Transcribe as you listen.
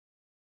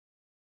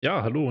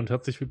Ja, hallo und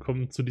herzlich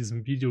willkommen zu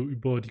diesem Video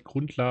über die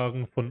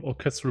Grundlagen von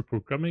Orchestral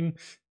Programming.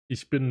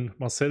 Ich bin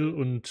Marcel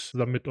und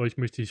zusammen mit euch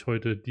möchte ich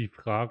heute die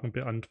Fragen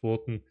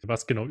beantworten.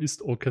 Was genau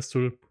ist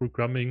Orchestral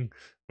Programming?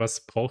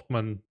 Was braucht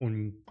man,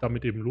 um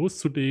damit eben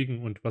loszulegen?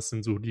 Und was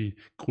sind so die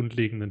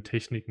grundlegenden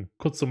Techniken?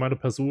 Kurz zu meiner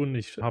Person.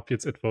 Ich habe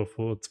jetzt etwa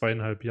vor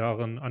 2,5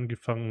 Jahren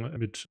angefangen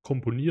mit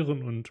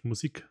Komponieren und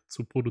Musik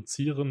zu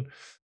produzieren.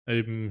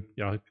 Eben,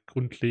 ja,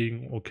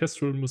 grundlegend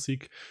Orchestral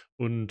Musik.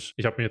 Und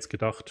ich habe mir jetzt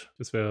gedacht,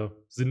 es wäre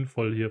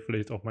sinnvoll, hier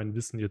vielleicht auch mein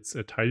Wissen jetzt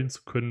teilen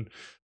zu können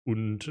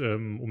und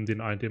um dem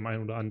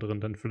einen oder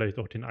anderen dann vielleicht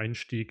auch den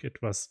Einstieg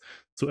etwas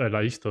zu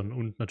erleichtern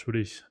und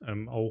natürlich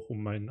auch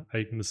um mein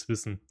eigenes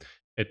Wissen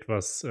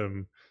etwas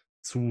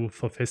zu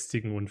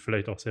verfestigen und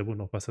vielleicht auch selber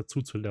noch was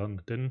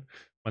dazuzulernen, denn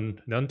man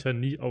lernt ja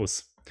nie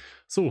aus.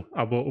 So,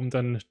 aber um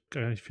dann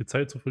gar nicht viel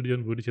Zeit zu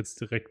verlieren, würde ich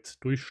jetzt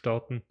direkt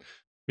durchstarten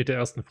mit der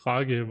ersten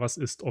Frage: Was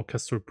ist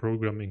Orchestral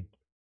Programming?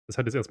 Das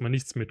hat jetzt erstmal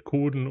nichts mit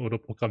Coden oder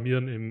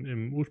Programmieren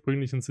im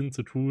ursprünglichen Sinn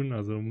zu tun.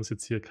 Also, man muss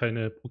jetzt hier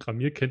keine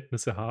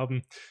Programmierkenntnisse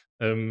haben.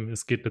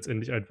 Es geht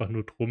letztendlich einfach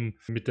nur drum,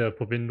 mit der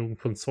Verwendung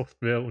von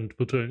Software und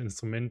virtuellen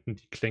Instrumenten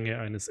die Klänge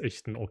eines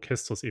echten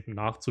Orchesters eben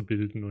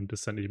nachzubilden und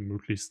das dann eben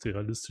möglichst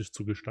realistisch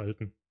zu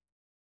gestalten.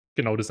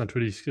 Genau, das ist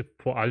natürlich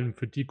vor allem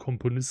für die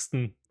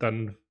Komponisten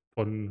dann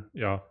von,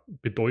 ja,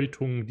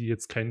 Bedeutung, die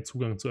jetzt keinen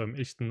Zugang zu einem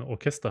echten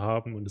Orchester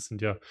haben, und das sind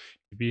ja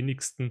die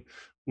wenigsten,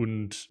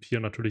 und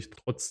hier natürlich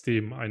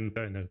trotzdem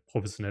eine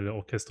professionelle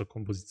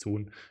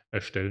Orchesterkomposition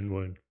erstellen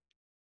wollen.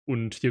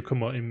 Und hier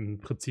können wir im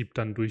Prinzip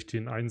dann durch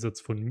den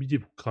Einsatz von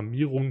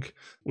MIDI-Programmierung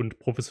und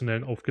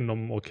professionellen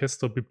aufgenommenen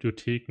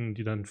Orchesterbibliotheken,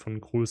 die dann von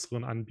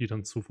größeren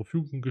Anbietern zur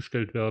Verfügung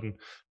gestellt werden,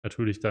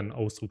 natürlich dann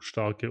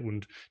ausdrucksstarke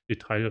und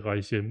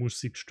detailreiche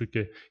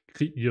Musikstücke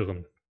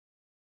kreieren.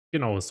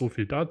 Genau, so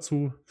viel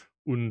dazu.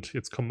 Und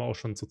jetzt kommen wir auch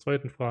schon zur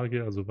zweiten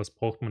Frage. Also, was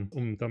braucht man,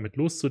 um damit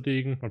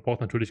loszulegen? Man braucht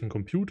natürlich einen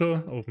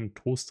Computer. Auf dem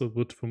Toaster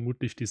wird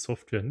vermutlich die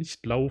Software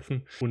nicht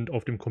laufen. Und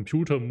auf dem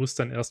Computer muss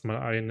dann erstmal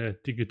eine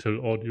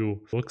Digital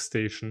Audio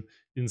Workstation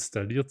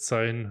installiert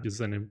sein. Das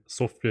ist eine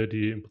Software,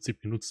 die im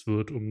Prinzip genutzt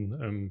wird,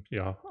 um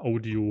ja,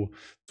 Audio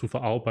zu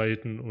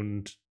verarbeiten,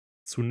 und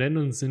zu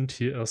nennen sind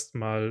hier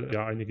erstmal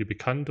ja einige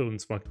bekannte, und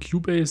zwar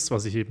Cubase,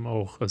 was ich eben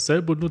auch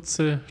selber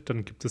nutze.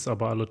 Dann gibt es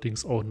aber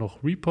allerdings auch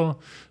noch Reaper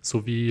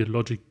sowie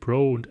Logic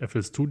Pro und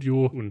FL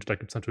Studio, und da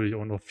gibt es natürlich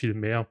auch noch viel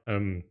mehr.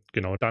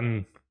 Genau,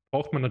 dann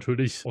braucht man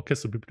natürlich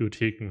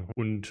Orchesterbibliotheken,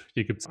 und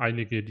hier gibt es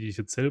einige, die ich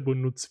jetzt selber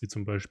nutze, wie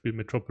zum Beispiel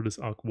Metropolis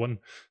Ark1,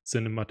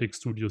 Cinematic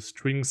Studio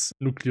Strings,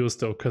 Nucleus,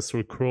 der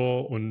Orchestral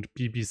Core und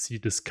BBC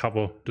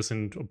Discover. Das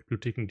sind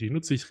Bibliotheken, die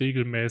nutze ich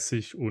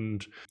regelmäßig,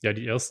 und ja,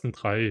 die ersten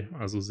drei,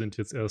 also sind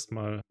jetzt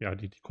erstmal, ja,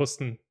 die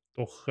kosten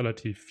doch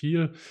relativ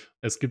viel.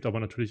 Es gibt aber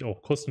natürlich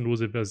auch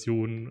kostenlose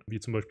Versionen, wie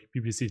zum Beispiel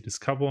BBC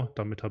Discover.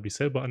 Damit habe ich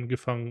selber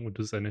angefangen, und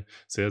das ist eine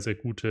sehr, sehr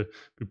gute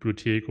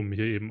Bibliothek, um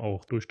hier eben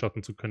auch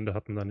durchstarten zu können. Da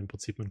hat man dann im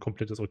Prinzip ein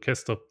komplettes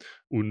Orchester,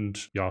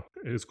 und ja,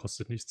 es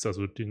kostet nichts.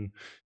 Also den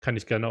kann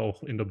ich gerne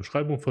auch in der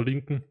Beschreibung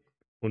verlinken,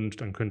 und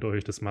dann könnt ihr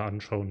euch das mal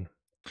anschauen.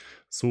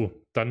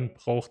 So, dann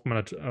braucht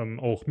man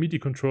auch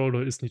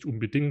MIDI-Controller, ist nicht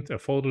unbedingt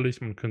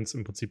erforderlich. Man könnte es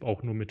im Prinzip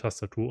auch nur mit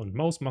Tastatur und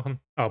Maus machen,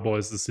 aber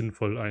es ist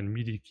sinnvoll, ein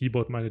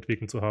MIDI-Keyboard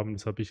meinetwegen zu haben.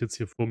 Das habe ich jetzt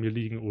hier vor mir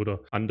liegen,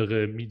 oder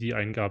andere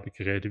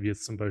MIDI-Eingabegeräte, wie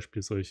jetzt zum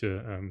Beispiel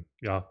solche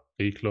ja,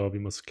 Regler, wie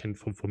man es kennt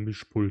vom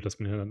Mischpult, dass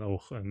man ja dann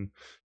auch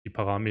die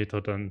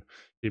Parameter dann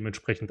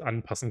dementsprechend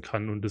anpassen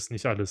kann und das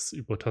nicht alles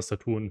über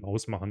Tastatur und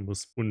Maus machen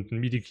muss. Und ein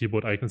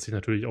MIDI-Keyboard eignet sich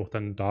natürlich auch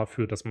dann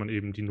dafür, dass man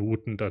eben die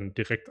Noten dann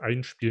direkt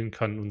einspielen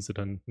kann und sie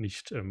dann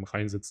nicht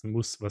reinsetzen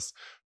muss, was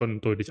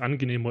schon deutlich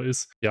angenehmer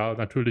ist. Ja,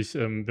 natürlich,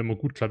 wenn man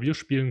gut Klavier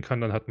spielen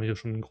kann, dann hat man hier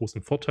schon einen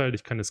großen Vorteil.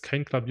 Ich kann jetzt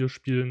kein Klavier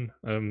spielen,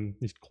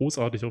 nicht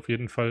großartig auf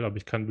jeden Fall, aber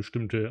ich kann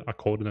bestimmte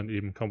Akkorde dann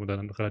eben, kann man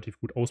dann relativ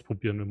gut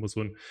ausprobieren, wenn man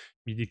so ein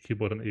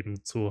MIDI-Keyboard dann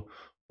eben zur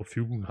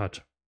Verfügung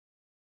hat.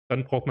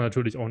 Dann braucht man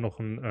natürlich auch noch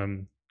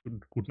 'n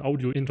guten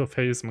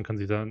Audio-Interface. Man kann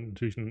sich da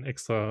natürlich 'n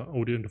extra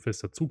Audio-Interface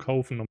dazu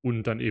kaufen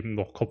und dann eben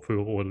noch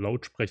Kopfhörer oder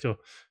Lautsprecher.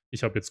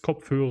 Ich habe jetzt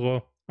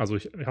Kopfhörer, also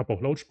ich habe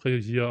auch Lautsprecher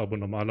hier, aber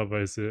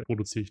normalerweise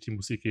produziere ich die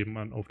Musik eben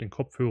auf den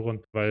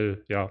Kopfhörern,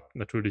 weil ja,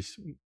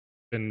 natürlich,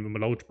 wenn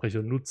man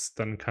Lautsprecher nutzt,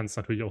 dann kann es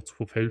natürlich auch zu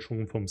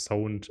Verfälschungen vom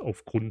Sound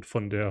aufgrund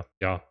von der,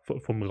 ja,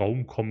 vom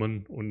Raum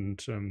kommen,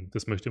 und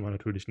das möchte man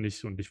natürlich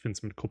nicht, und ich finde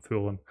es mit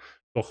Kopfhörern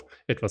doch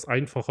etwas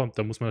einfacher.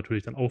 Da muss man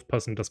natürlich dann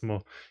aufpassen, dass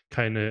man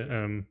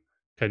keine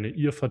keine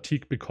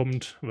Ear-Fatigue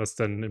bekommt, was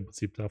dann im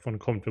Prinzip davon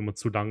kommt, wenn man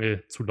zu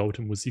lange zu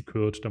laute Musik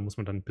hört. Da muss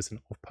man dann ein bisschen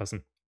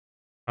aufpassen.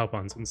 Aber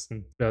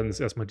ansonsten wären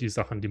es erstmal die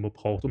Sachen, die man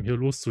braucht, um hier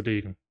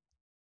loszulegen.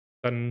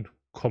 Dann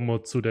kommen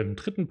wir zu dem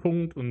dritten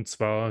Punkt, und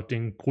zwar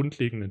den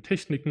grundlegenden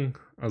Techniken.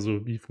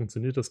 Also, wie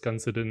funktioniert das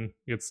Ganze denn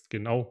jetzt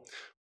genau?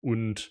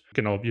 Und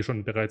genau, wie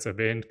schon bereits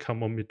erwähnt, kann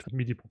man mit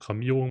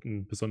MIDI-Programmierung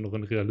einen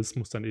besonderen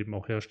Realismus dann eben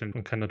auch herstellen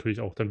und kann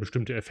natürlich auch dann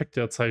bestimmte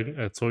Effekte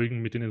erzeugen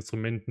mit den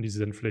Instrumenten, die sich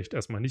dann vielleicht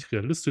erstmal nicht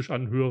realistisch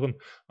anhören.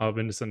 Aber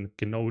wenn es dann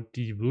genau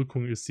die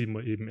Wirkung ist, die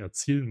man eben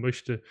erzielen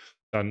möchte,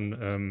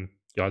 dann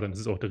ja, dann ist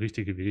es auch der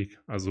richtige Weg.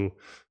 Also,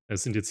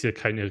 Es sind jetzt hier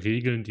keine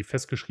Regeln, die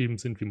festgeschrieben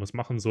sind, wie man es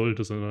machen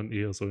sollte, sondern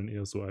sollen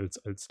eher so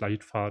als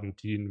Leitfaden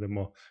dienen, wenn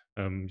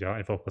man, ja,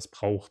 einfach was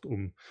braucht,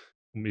 um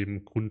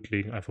eben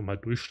grundlegend einfach mal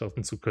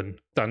durchstarten zu können.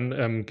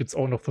 Dann, gibt es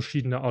auch noch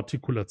verschiedene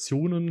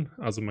Artikulationen.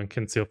 Also, man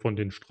kennt es ja von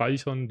den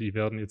Streichern, die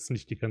werden jetzt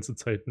nicht die ganze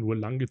Zeit nur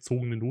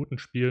langgezogene Noten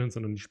spielen,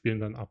 sondern die spielen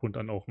dann ab und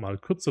an auch mal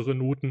kürzere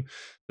Noten.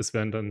 Das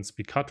wären dann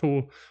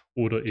Spiccato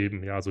oder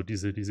eben, ja, so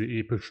diese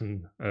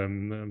epischen,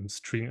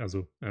 String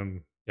also,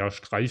 ja,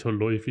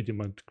 Streicherläufe, die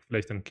man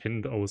vielleicht dann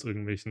kennt aus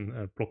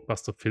irgendwelchen,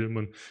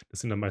 Blockbuster-Filmen. Das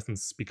sind dann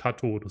meistens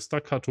Spiccato oder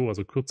Staccato,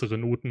 also kürzere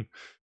Noten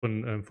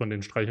von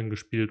den Streichern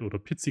gespielt, oder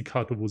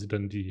Pizzicato, wo sie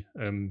dann die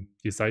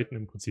Saiten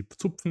im Prinzip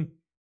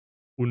zupfen,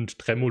 und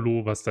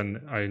Tremolo, was dann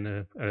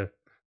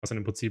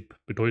im Prinzip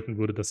bedeuten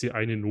würde, dass sie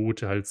eine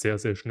Note halt sehr,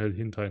 sehr schnell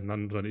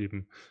hintereinander dann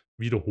eben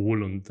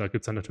wiederholen. Und da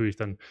gibt's dann natürlich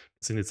dann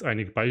das sind jetzt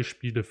einige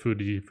Beispiele für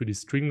die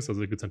Strings, also,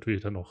 da gibt's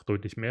natürlich dann noch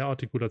deutlich mehr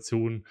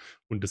Artikulationen,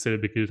 und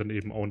dasselbe gilt dann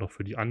eben auch noch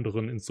für die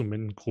anderen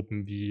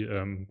Instrumentengruppen wie,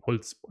 ja,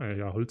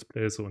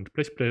 Holzbläser und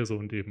Blechbläser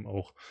und eben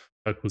auch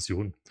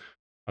Perkussion.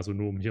 Also,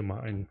 nur um hier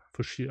mal ein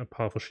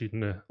paar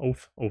verschiedene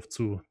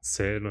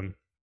aufzuzählen.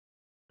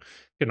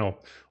 Genau.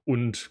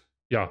 Und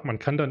ja, man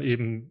kann dann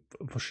eben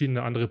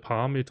verschiedene andere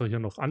Parameter hier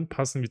noch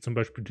anpassen, wie zum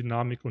Beispiel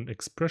Dynamik und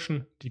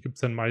Expression. Die gibt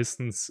es dann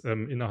meistens,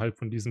 innerhalb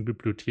von diesen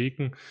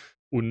Bibliotheken,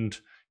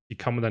 und die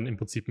kann man dann im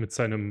Prinzip mit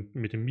dem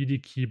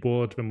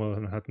MIDI-Keyboard, wenn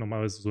man hat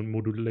normalerweise so ein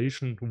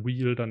Modulation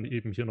Wheel dann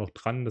eben hier noch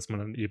dran, dass man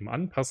dann eben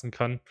anpassen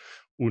kann.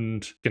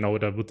 Und genau,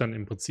 da wird dann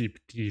im Prinzip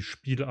die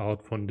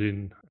Spielart von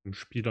den,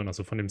 Spielern,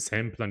 also von dem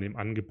Samplern eben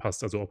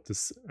angepasst. Also, ob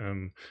das,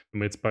 wenn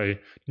man jetzt bei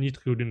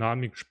niedriger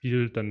Dynamik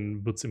spielt,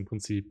 dann wird es im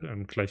Prinzip,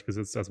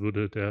 gleichgesetzt, als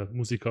würde der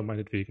Musiker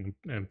meinetwegen,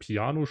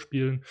 Piano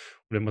spielen. Und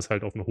wenn man es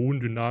halt auf einer hohen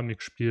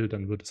Dynamik spielt,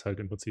 dann wird es halt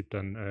im Prinzip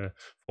dann,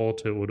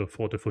 Forte oder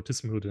Forte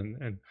fortissimo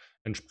dann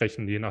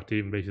entsprechen, je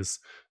nachdem,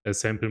 welches,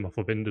 Sample man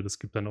verwendet. Es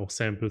gibt dann auch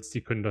Samples,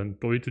 die können dann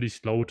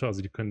deutlich lauter,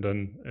 also die können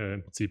dann,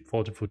 im Prinzip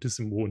Forte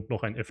fortissimo und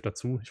noch ein F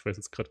dazu. Ich weiß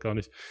jetzt gerade gar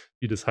nicht,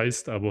 wie das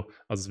heißt, aber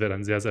also es wäre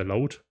dann sehr, sehr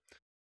laut.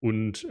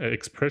 Und,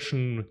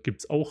 Expression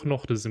gibt's auch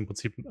noch. Das ist im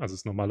Prinzip, also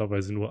ist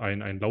normalerweise nur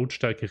ein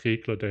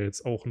Lautstärkeregler, der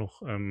jetzt auch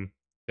noch,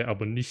 der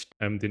aber nicht,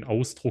 den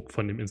Ausdruck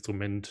von dem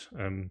Instrument,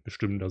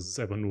 bestimmt. Also, es ist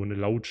einfach nur eine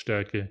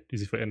Lautstärke, die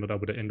sich verändert,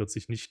 aber da ändert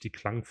sich nicht die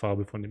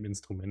Klangfarbe von dem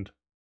Instrument.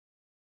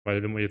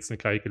 Weil wenn man jetzt eine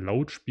Geige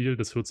laut spielt,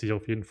 das hört sich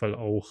auf jeden Fall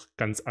auch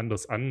ganz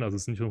anders an. Also,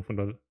 es ist nicht nur von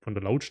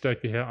der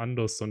Lautstärke her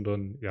anders,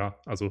 sondern ja,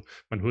 also,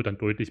 man hört dann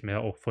deutlich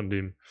mehr auch von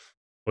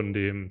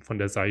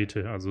der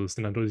Seite. Also, es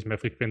sind dann deutlich mehr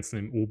Frequenzen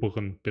im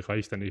oberen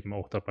Bereich dann eben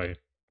auch dabei.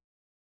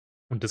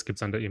 Und das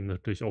gibt's dann da eben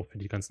natürlich auch für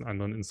die ganzen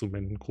anderen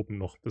Instrumentengruppen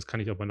noch. Das kann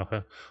ich aber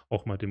nachher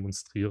auch mal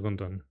demonstrieren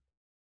dann.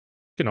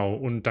 Genau,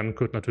 und dann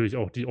gehört natürlich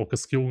auch die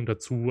Orchestrierung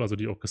dazu, also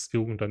die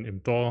Orchestrierung dann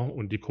im DAW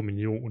und die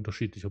Kombinierung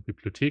unterschiedlicher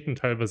Bibliotheken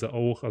teilweise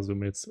auch. Also, wenn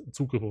man jetzt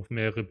Zugriff auf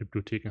mehrere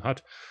Bibliotheken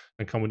hat,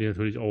 dann kann man die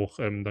natürlich auch,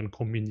 dann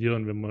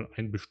kombinieren, wenn man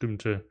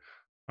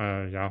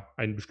ja,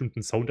 einen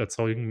bestimmten Sound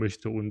erzeugen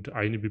möchte, und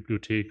eine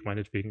Bibliothek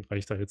meinetwegen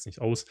reicht da jetzt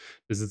nicht aus.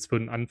 Das ist jetzt für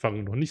den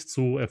Anfang noch nicht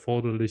so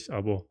erforderlich,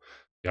 aber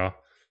ja,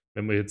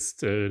 wenn man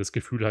jetzt, das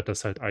Gefühl hat,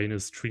 dass halt eine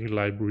String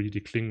Library,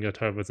 die klingen ja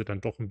teilweise dann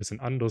doch ein bisschen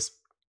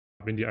anders.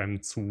 Wenn die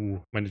einem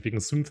zu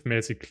meinetwegen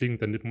synthmäßig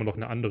klingt, dann nimmt man noch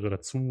eine andere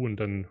dazu, und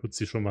dann hört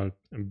sie schon mal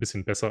ein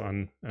bisschen besser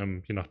an,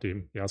 je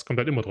nachdem. Ja, es kommt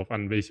halt immer drauf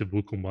an, welche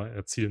Wirkung man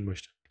erzielen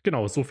möchte.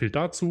 Genau, so viel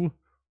dazu.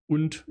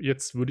 Und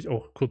jetzt würde ich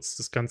auch kurz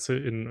das Ganze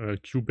in,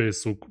 Cubase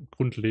so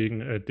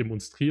grundlegend,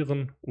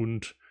 demonstrieren,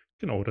 und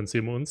genau, dann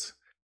sehen wir uns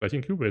gleich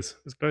in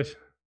Cubase. Bis gleich.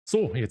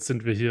 So, jetzt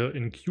sind wir hier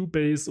in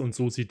Cubase, und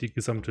so sieht die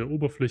gesamte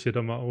Oberfläche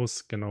da mal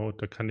aus. Genau,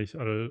 da kann ich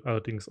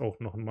allerdings auch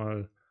noch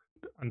mal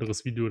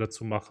anderes Video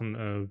dazu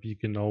machen, wie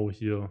genau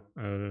hier,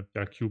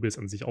 ja, Cubase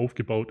an sich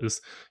aufgebaut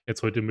ist.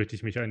 Jetzt heute möchte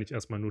ich mich eigentlich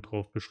erstmal nur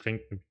darauf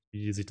beschränken,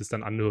 wie sich das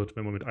dann anhört,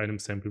 wenn man mit einem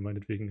Sample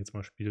meinetwegen jetzt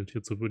mal spielt.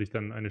 Hierzu würde ich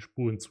dann eine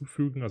Spur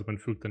hinzufügen. Also, man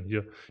fügt dann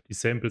hier die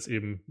Samples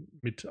eben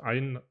mit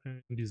ein,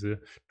 in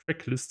diese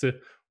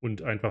Trackliste,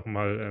 und einfach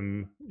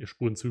mal, ihr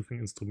Spur hinzufügen,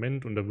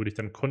 Instrument, und da würde ich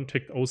dann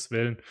Contact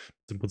auswählen. Das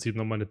ist im Prinzip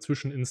noch mal 'ne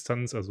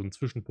Zwischeninstanz, also ein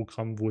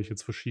Zwischenprogramm, wo ich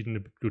jetzt verschiedene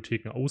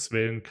Bibliotheken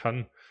auswählen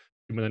kann,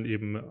 die man dann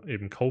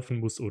eben kaufen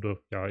muss, oder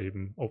ja,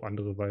 eben auf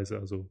andere Weise.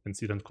 Also, wenn es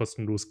die dann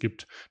kostenlos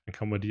gibt, dann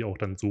kann man die auch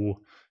dann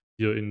so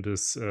hier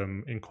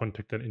in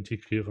Contact dann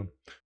integrieren.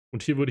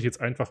 Und hier würde ich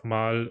jetzt einfach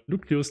mal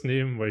Nucleus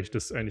nehmen, weil ich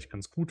das eigentlich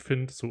ganz gut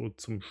finde, so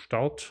zum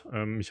Start.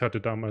 Ich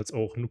hatte damals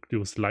auch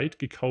Nucleus Lite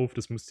gekauft,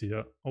 das müsste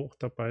hier auch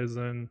dabei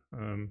sein.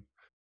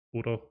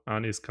 Oder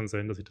ne, es kann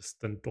sein, dass ich das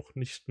dann doch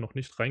noch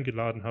nicht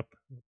reingeladen habe,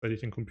 weil ich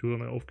den Computer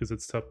neu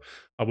aufgesetzt habe.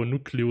 Aber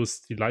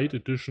Nucleus, die Lite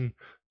Edition,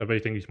 da werde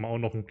ich, denke ich mal, auch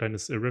noch ein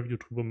kleines, Review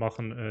drüber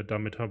machen.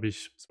 Damit habe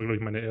ich Das war, glaube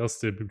ich, meine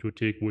erste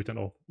Bibliothek, wo ich dann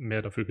auch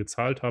mehr dafür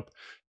gezahlt habe.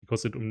 Die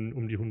kostet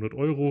um die 100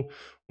 €,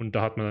 und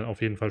da hat man dann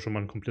auf jeden Fall schon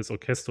mal ein komplettes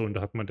Orchester, und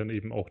da hat man dann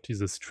eben auch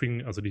diese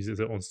String, also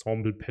diese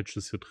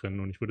Ensemble-Patches hier drin.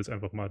 Und ich würde jetzt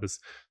einfach mal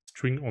das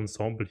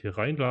String-Ensemble hier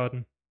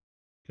reinladen.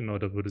 Genau,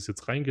 da wird es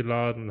jetzt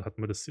reingeladen, und hat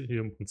man das hier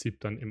im Prinzip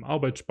dann im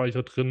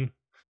Arbeitsspeicher drin,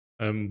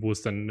 wo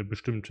es dann eine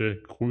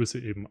bestimmte Größe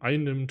eben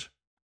einnimmt.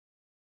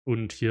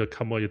 Und hier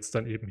kann man jetzt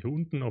dann eben hier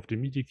unten auf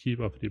dem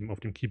MIDI-Keyboard, auf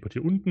dem Keyboard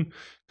hier unten,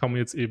 kann man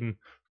jetzt eben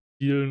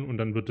spielen und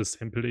dann wird das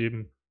Sample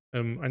eben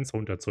einen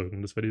Sound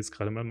erzeugen. Das werde ich jetzt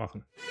gerade mal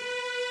machen.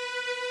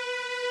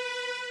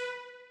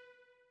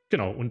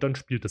 Genau, und dann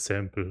spielt das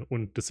Sample.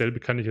 Und dasselbe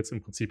kann ich jetzt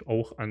im Prinzip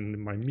auch an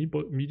meinem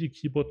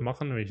MIDI-Keyboard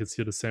machen, wenn ich jetzt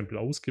hier das Sample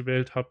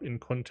ausgewählt habe in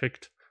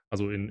Contact,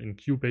 also in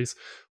Cubase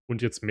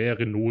und jetzt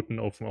mehrere Noten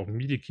auf dem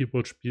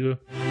MIDI-Keyboard spiele.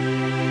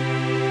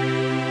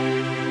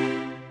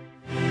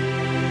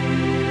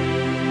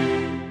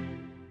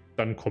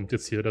 Dann kommt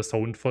jetzt hier der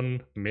Sound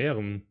von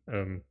mehreren,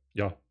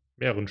 ja,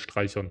 mehreren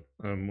Streichern.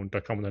 Und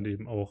da kann man dann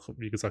eben auch,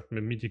 wie gesagt, mit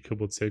dem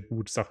MIDI-Keyboard sehr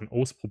gut Sachen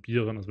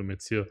ausprobieren. Also wenn man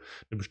jetzt hier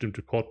eine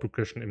bestimmte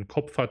Chord-Progression im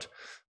Kopf hat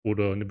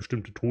oder eine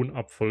bestimmte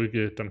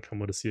Tonabfolge, dann kann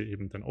man das hier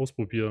eben dann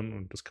ausprobieren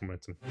und das kann man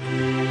jetzt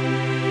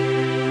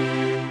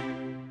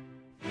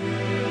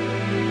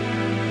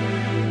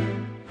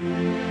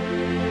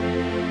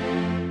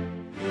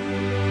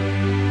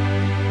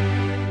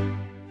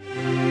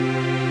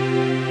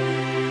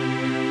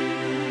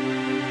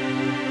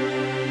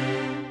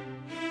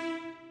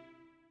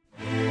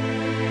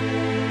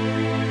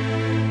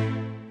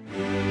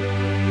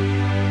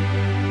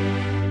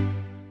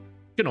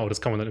genau,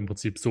 das kann man dann im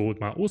Prinzip so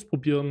mal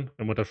ausprobieren,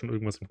 wenn man da schon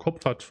irgendwas im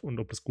Kopf hat und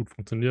ob das gut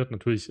funktioniert.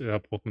 Natürlich,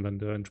 braucht man dann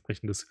da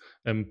entsprechendes,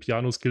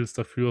 Piano-Skills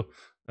dafür.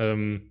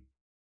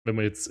 Wenn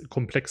man jetzt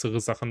komplexere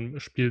Sachen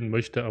spielen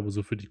möchte, aber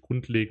so für die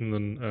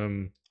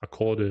grundlegenden,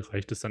 Akkorde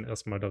reicht es dann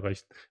erstmal. Da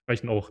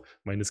reichen auch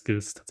meine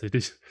Skills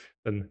tatsächlich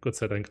dann Gott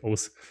sei Dank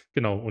aus.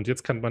 Genau, und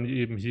jetzt kann man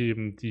eben hier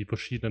eben die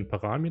verschiedenen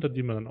Parameter,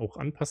 die man dann auch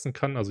anpassen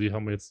kann. Also hier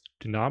haben wir jetzt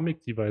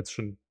Dynamik, die war jetzt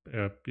schon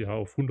ja,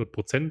 auf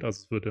 100%,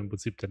 also es würde im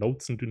Prinzip der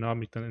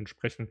Lautstendynamik dann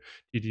entsprechen,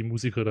 die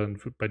Musiker dann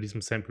bei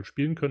diesem Sample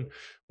spielen können.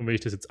 Und wenn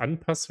ich das jetzt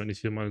anpasse, wenn ich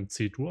hier mal einen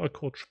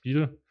C-Dur-Akkord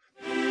spiele,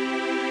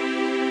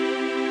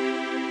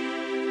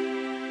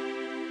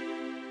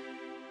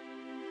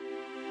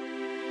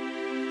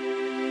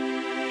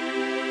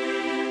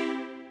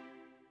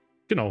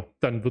 genau,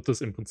 dann wird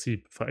das im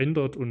Prinzip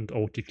verändert und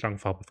auch die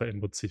Klangfarbe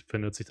verändert sich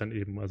dann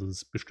eben. Also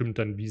es bestimmt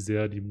dann, wie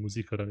sehr die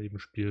Musiker dann eben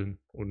spielen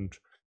und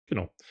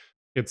genau.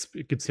 Jetzt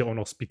gibt es hier auch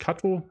noch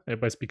Spiccato.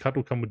 Bei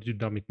Spiccato kann man die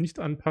Dynamik nicht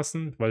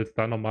anpassen, weil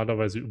da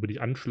normalerweise über die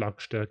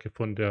Anschlagstärke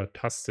von der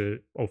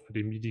Taste auf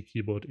dem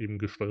MIDI-Keyboard eben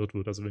gesteuert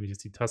wird. Also wenn ich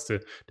jetzt die Taste,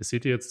 das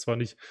seht ihr jetzt zwar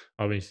nicht,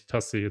 aber wenn ich die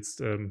Taste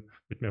jetzt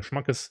mit mehr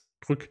Schmackes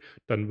drücke,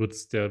 dann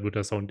wird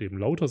der Sound eben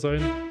lauter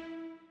sein.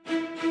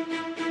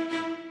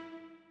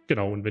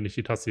 Genau, und wenn ich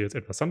die Taste jetzt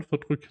etwas sanfter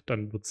drücke,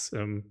 dann wird's,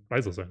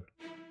 leiser sein.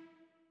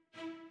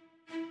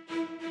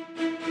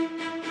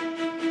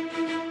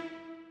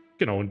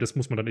 Genau, und das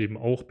muss man dann eben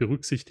auch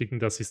berücksichtigen,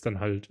 dass sich's dann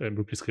halt,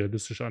 möglichst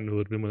realistisch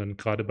anhört, wenn man dann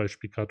gerade bei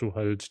Spiccato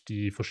halt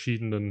die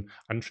verschiedenen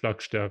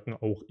Anschlagstärken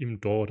auch im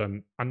DAW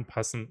dann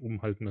anpassen,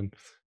 um halt einen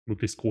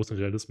möglichst großen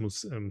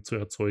Realismus, zu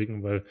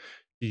erzeugen, weil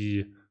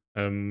die,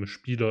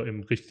 Spieler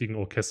im richtigen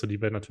Orchester, die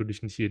werden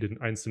natürlich nicht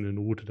jede einzelne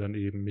Note dann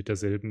eben mit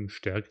derselben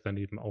Stärke dann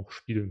eben auch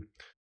spielen.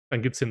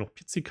 Dann gibt's hier noch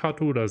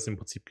Pizzicato, da ist im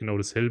Prinzip genau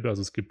dasselbe.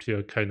 Also, es gibt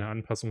hier keine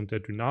Anpassung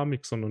der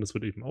Dynamik, sondern es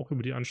wird eben auch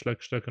über die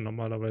Anschlagstärke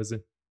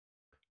normalerweise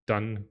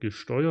dann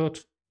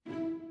gesteuert.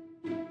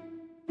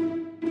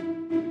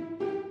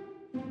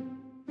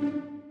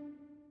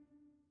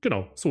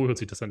 Genau, so hört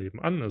sich das dann eben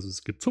an. Also, es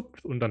ist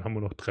gezupft und dann haben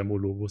wir noch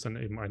Tremolo, wo es dann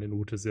eben eine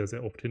Note sehr,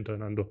 sehr oft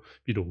hintereinander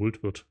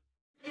wiederholt wird.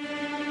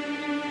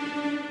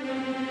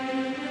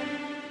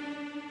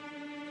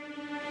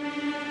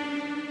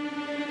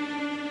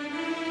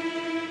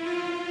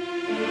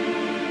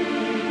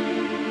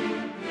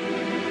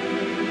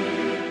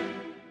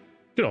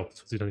 Genau, das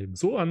hört sich dann eben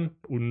so an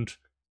und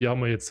hier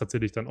haben wir jetzt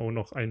tatsächlich dann auch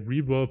noch ein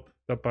Reverb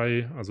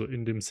dabei, also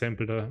in dem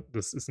Sample da.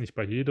 Das ist nicht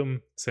bei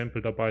jedem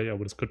Sample dabei,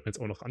 aber das könnte man jetzt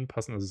auch noch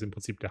anpassen. Also, es ist im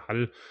Prinzip der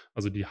Hall,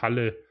 also die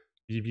Halle,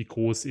 wie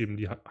groß eben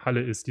die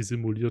Halle ist, die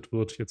simuliert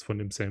wird jetzt von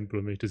dem Sample.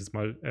 Und wenn ich das jetzt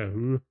mal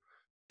erhöhe,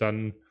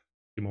 dann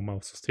gehen wir mal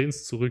auf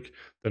Sustains zurück,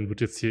 dann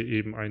wird jetzt hier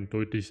eben eine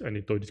deutlich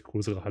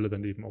größere Halle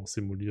dann eben auch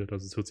simuliert.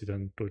 Also, es hört sich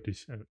dann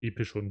deutlich,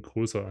 epischer und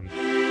größer an.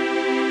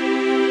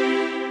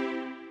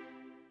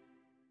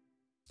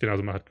 Genau,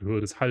 also man hat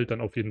gehört, es hallt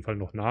dann auf jeden Fall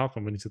noch nach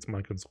und wenn ich's jetzt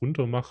mal ganz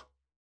runter mache,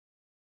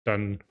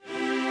 dann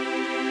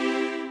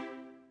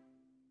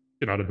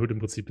genau, dann hört im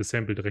Prinzip das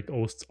Sample direkt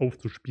auf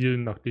zu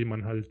spielen, nachdem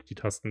man halt die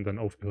Tasten dann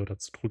aufgehört hat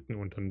zu drücken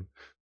und dann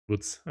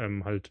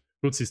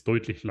hört sich's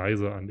deutlich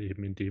leiser an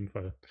eben in dem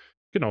Fall.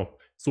 Genau,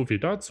 so viel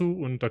dazu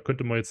und da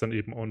könnte man jetzt dann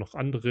eben auch noch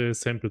andere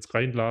Samples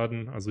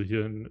reinladen. Also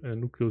hier in,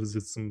 Nucleus ist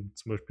jetzt zum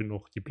Beispiel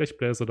noch die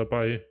Blechbläser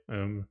dabei,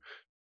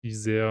 die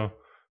sehr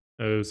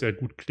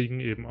gut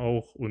klingen eben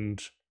auch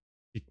und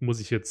die muss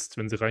ich jetzt,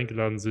 wenn sie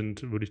reingeladen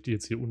sind, würde ich die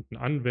jetzt hier unten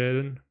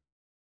anwählen.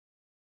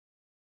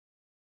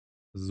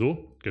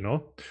 So,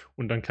 genau.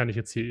 Und dann kann ich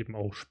jetzt hier eben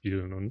auch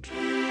spielen und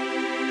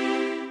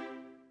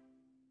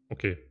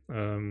okay,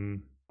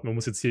 man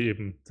muss jetzt hier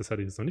eben, das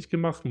hatte ich jetzt noch nicht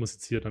gemacht, muss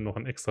jetzt hier dann noch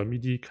einen extra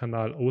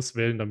MIDI-Kanal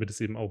auswählen, damit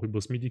es eben auch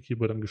übers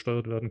MIDI-Keyboard dann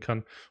gesteuert werden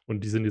kann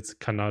und die sind jetzt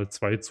Kanal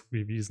 2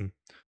 zugewiesen.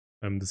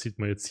 Das sieht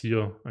man jetzt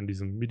hier an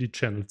diesem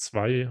MIDI-Channel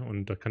 2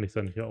 und da kann ich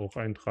dann hier auch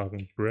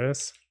eintragen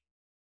Brass.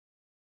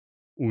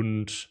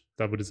 und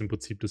da wird jetzt im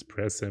Prinzip das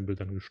Press-Sample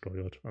dann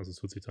gesteuert. Also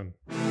es wird sich dann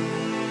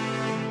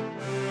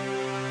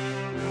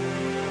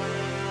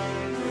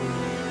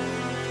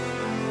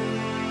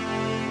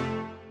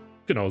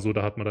genau, so,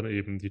 da hat man dann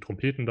eben die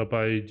Trompeten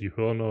dabei, die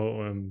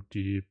Hörner,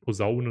 die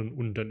Posaunen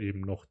und dann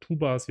eben noch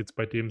Tubas jetzt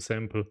bei dem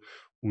Sample.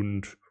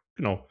 Und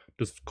genau,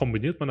 das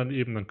kombiniert man dann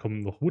eben, dann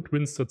kommen noch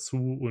Woodwinds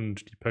dazu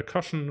und die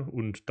Percussion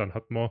und dann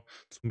hat man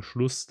zum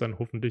Schluss dann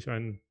hoffentlich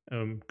ein,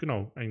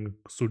 genau, ein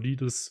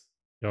solides,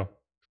 ja,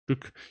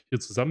 Stück hier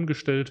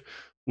zusammengestellt.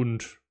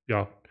 Und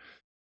ja,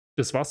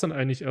 das war's dann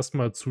eigentlich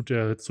erstmal zu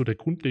der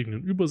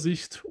grundlegenden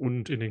Übersicht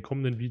und in den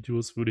kommenden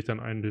Videos würde ich dann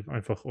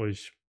einfach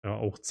euch, ja,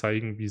 auch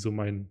zeigen, wie so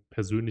mein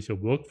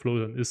persönlicher Workflow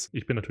dann ist.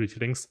 Ich bin natürlich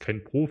längst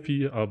kein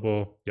Profi,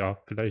 aber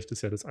ja, vielleicht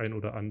ist ja das ein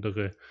oder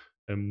andere,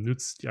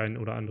 die ein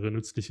oder andere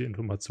nützliche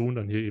Information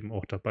dann hier eben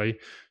auch dabei,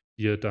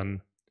 die ihr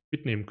dann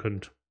mitnehmen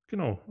könnt.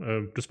 Genau,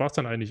 das war's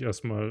dann eigentlich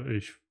erstmal.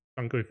 Ich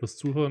danke euch fürs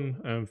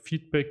Zuhören.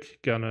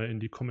 Feedback gerne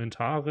in die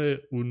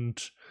Kommentare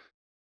und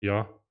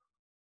ja,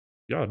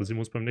 ja, da sehen wir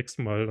uns beim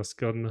nächsten Mal. Lasst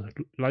gerne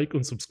Like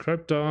und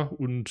Subscribe da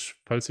und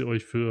falls ihr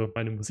euch für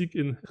meine Musik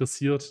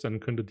interessiert, dann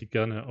könnt ihr die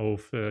gerne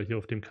hier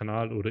auf dem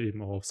Kanal oder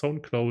eben auch auf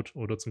Soundcloud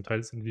oder zum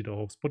Teil sind die wieder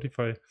auf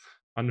Spotify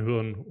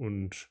anhören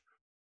und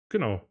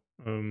genau,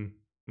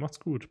 macht's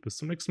gut. Bis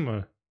zum nächsten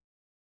Mal.